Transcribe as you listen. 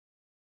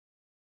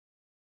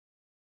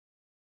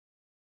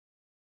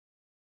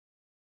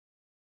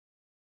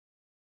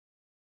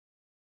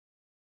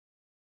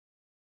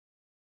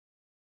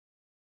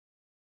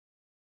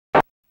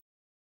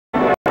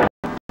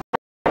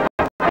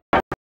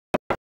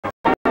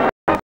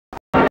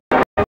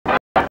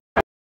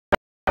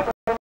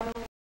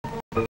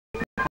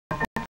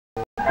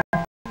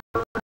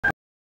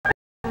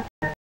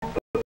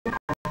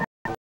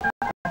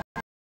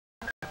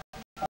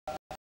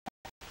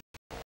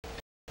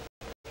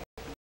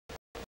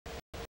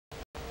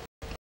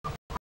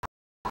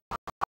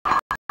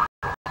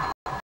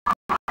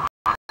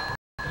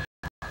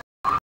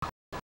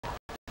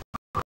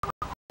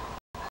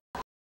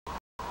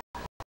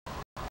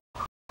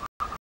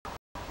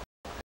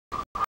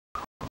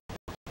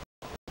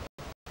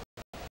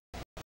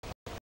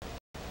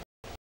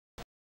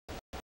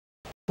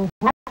Well,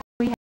 what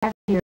we have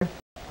here.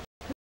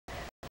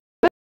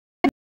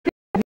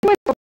 You went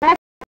so fast,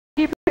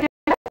 you put it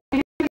up,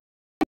 you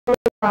put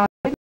it up,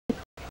 we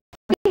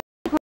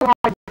put a lot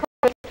of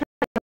colors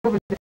over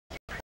the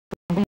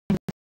hand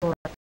store.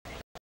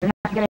 You're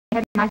not going to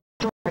have my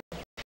story.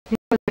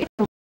 Because it's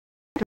a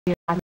story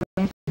I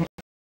mentioned it.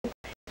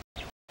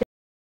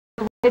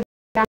 The way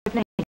that I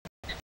think.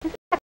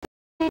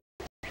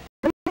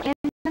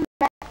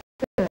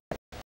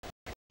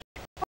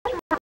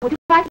 Would you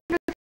like to know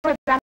the story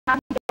about how he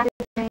got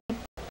his name?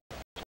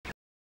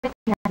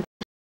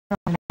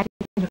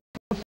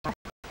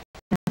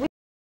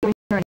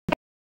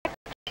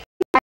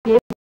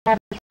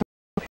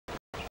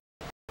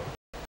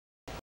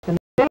 The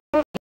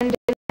middle ended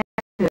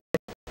good.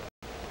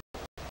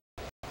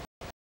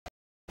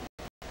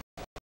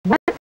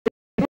 Once the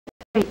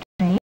freight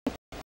train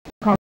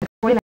called the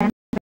Toyland,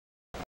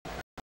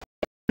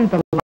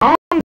 the long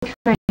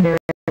train there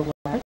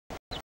was.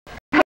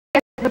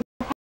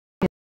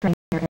 The train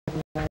there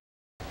was.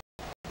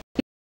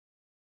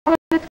 All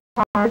of the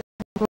cars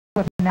were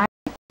full of nice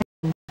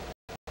things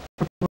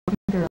for boys and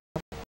girls.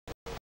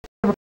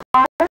 There were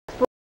cars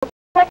full of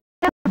toy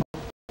animals.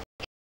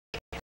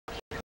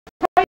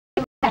 Toy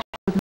flesh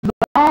was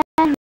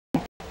long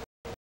neck.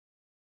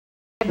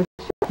 It was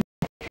short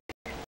neck.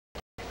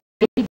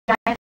 Baby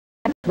giants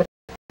with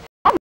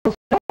almost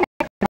no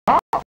neck at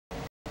all.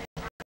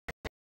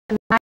 The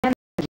lion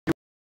was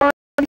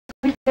roaring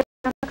sweet at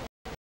them.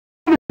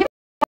 He was giving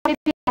away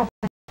the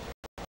elephant.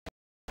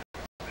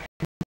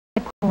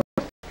 Of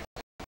course,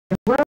 there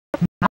were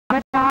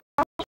Mama Doll,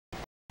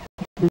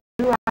 the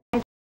blue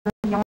eyes, the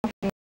yellow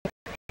hair.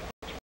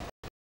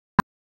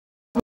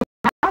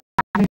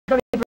 I'm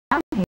going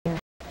around here.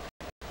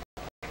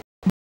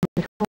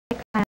 The toy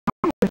clown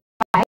was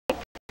like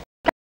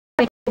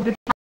over the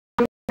top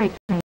of the freight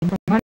train from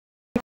one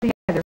to the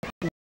other.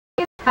 He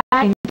was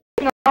high,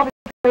 getting all the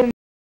toys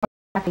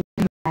laughing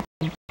and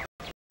laughing.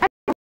 I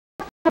don't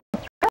know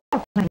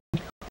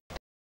airplanes.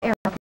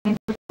 Airplanes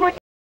with four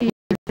seats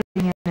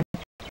sitting in them.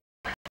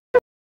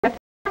 That's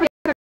every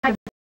other kind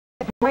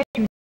of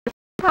situation is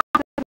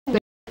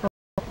possibly so.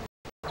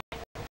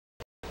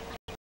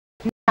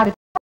 Now the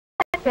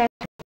toy said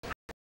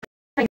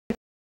to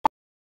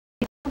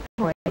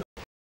toy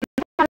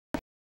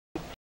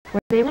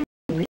where they were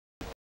made,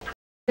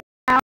 the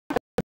sound was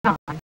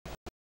gone.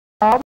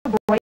 All the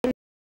boys and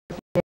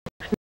girls there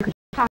who could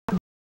possibly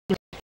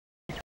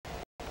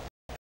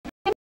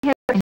here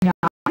and John,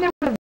 there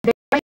was a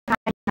very high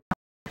house.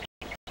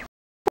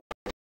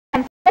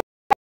 And said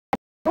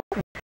over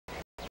it.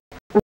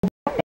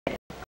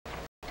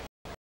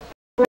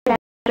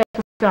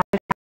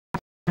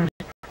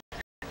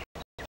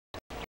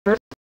 First,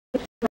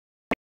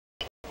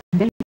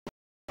 then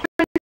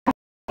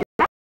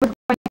that was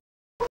going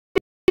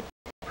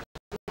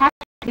to have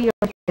to be a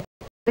hit.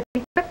 But he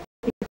took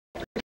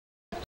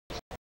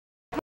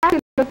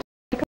the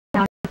take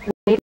down and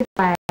waved his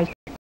flag.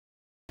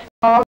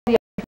 All the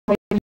other toys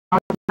were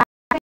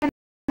laughing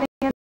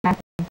and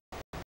laughing.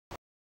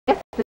 Yes,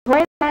 the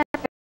toy man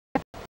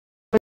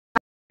was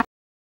not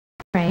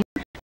trained,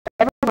 but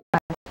ever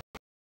was.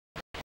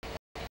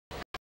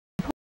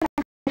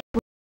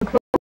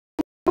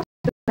 Close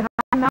to the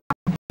high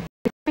mountain,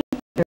 the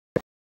creature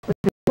with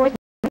the toys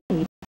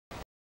made,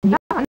 and Jan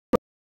was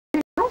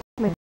in the house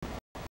with.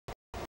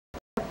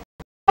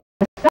 All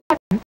of a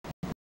sudden,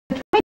 the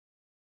train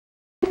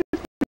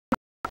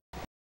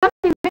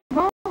something went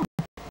wrong.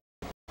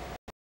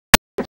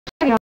 It was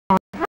turning on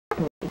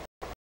happily. It's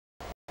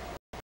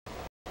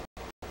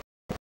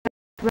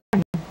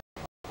running.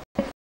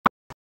 It stopped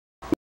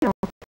still.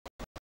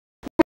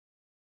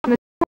 And the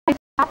toy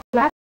stopped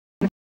laughing.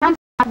 The clown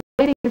stopped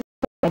waving his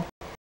flag,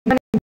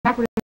 running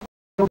backwards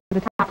over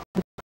the tops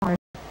of the cars.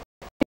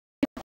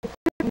 It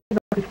certainly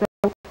looked as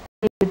though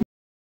they would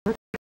never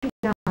be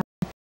done.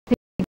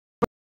 Thinking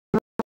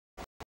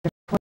the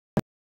toy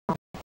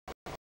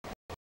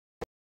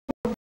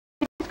was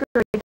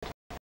discouraged.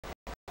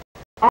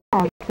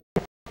 All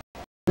except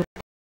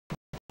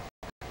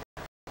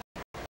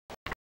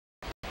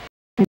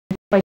the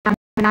toy found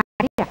an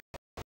idea.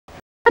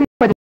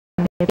 For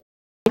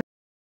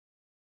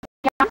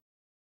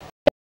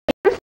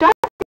the start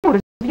the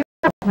motors of your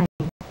airplane.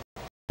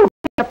 You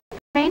pick up the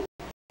train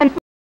and fly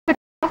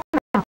across the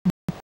mountain.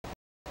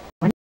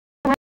 When you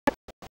land,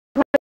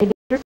 put a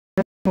dangerous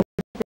motors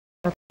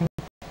of the airplane.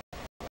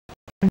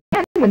 And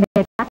then when they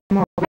had got them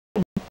all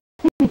ready,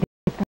 they made it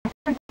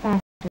faster and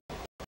faster.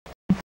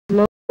 And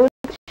slowly but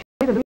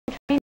surely the little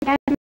train began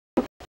to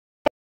move.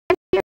 And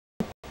here,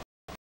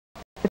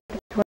 but the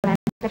toy land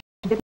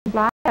didn't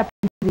fly up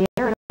into the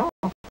air at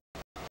all.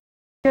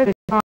 Here they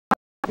saw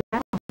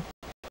down.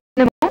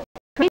 In a moment,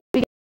 the train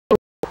began to go up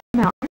the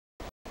mountain.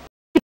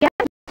 It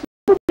began to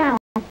slow down.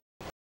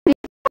 The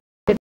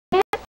it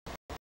went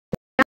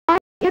down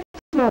it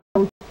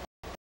slowed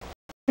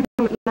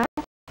until at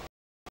last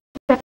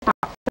it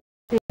stopped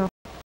still.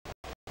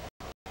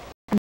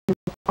 And they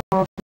were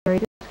all very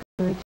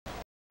discouraged.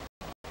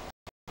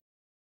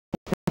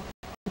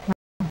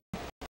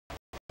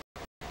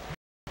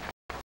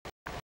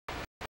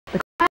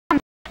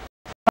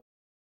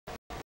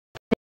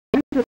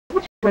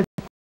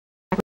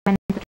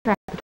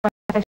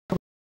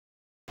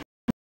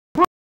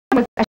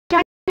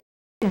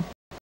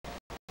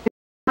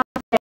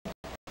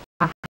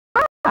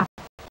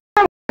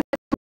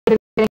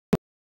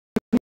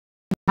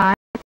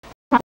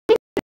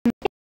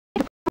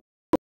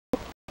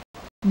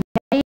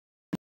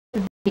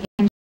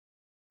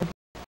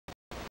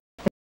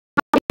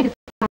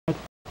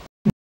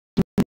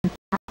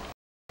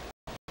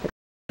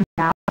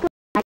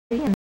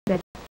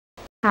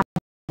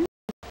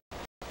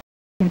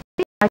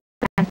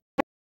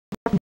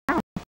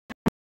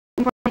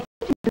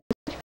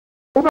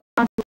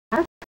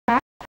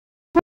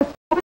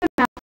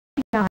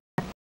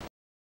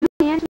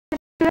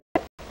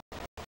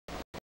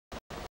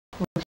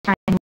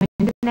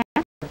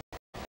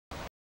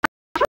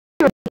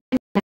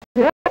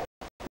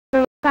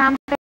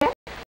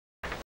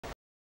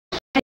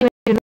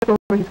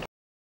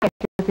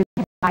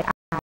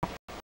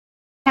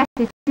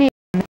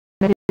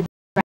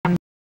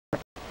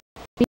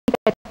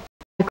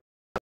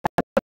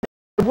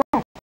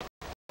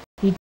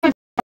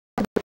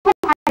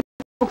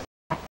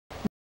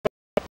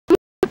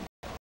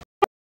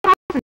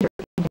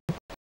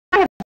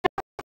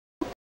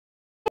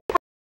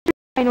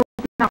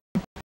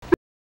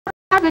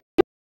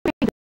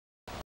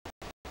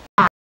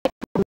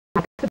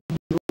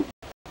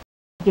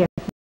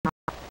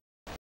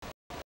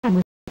 and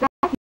with that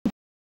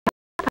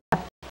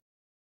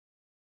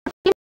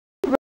he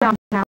around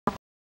now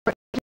for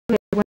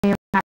when they are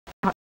not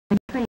out and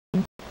trained,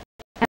 and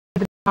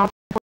the job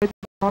for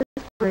all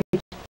his courage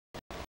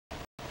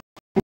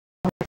and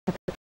all his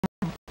efforts.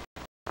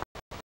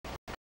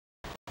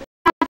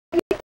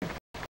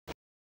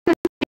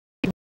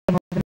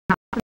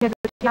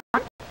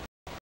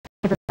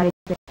 Everybody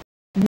said,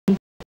 me,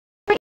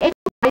 every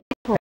able-bodied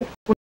toy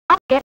would not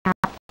get out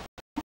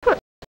and push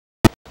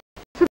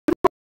to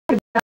the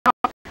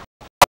job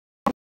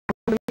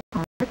really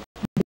hard and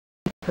be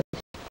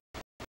pushed.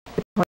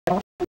 The toy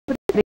also would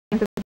be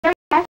the very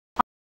fast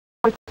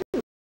power too.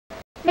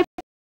 They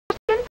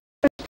pushed and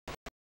pushed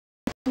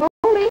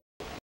slowly,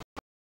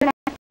 and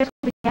as they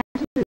began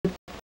to move,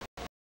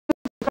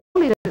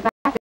 slowly the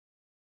fast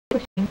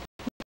pushing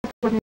just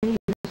wasn't used,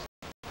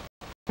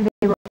 and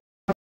they were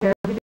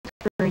terribly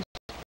discouraged.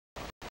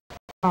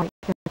 All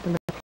except the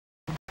little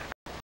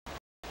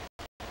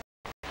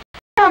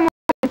I'm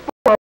looking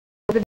forward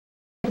to the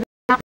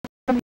mountains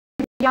from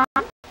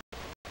beyond.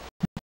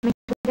 Coming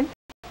to him,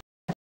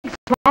 a big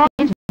strong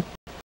engine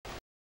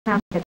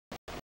sounded.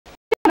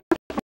 The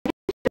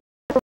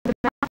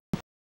mountain.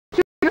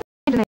 Your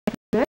engine ain't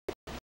good.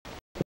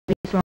 The big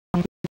strong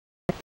engine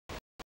said.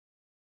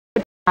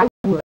 But I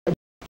would.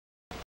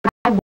 But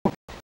I won't.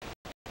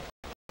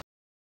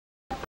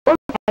 Or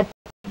we had a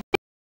big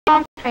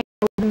long train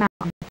over the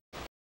mountain.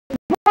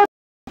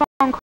 More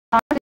long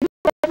cars than you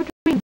could ever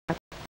dream of.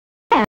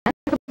 And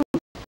the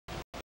boost.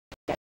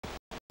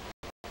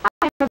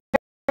 I am a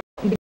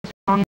very big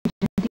strong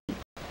engine indeed.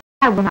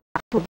 I will not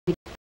forget.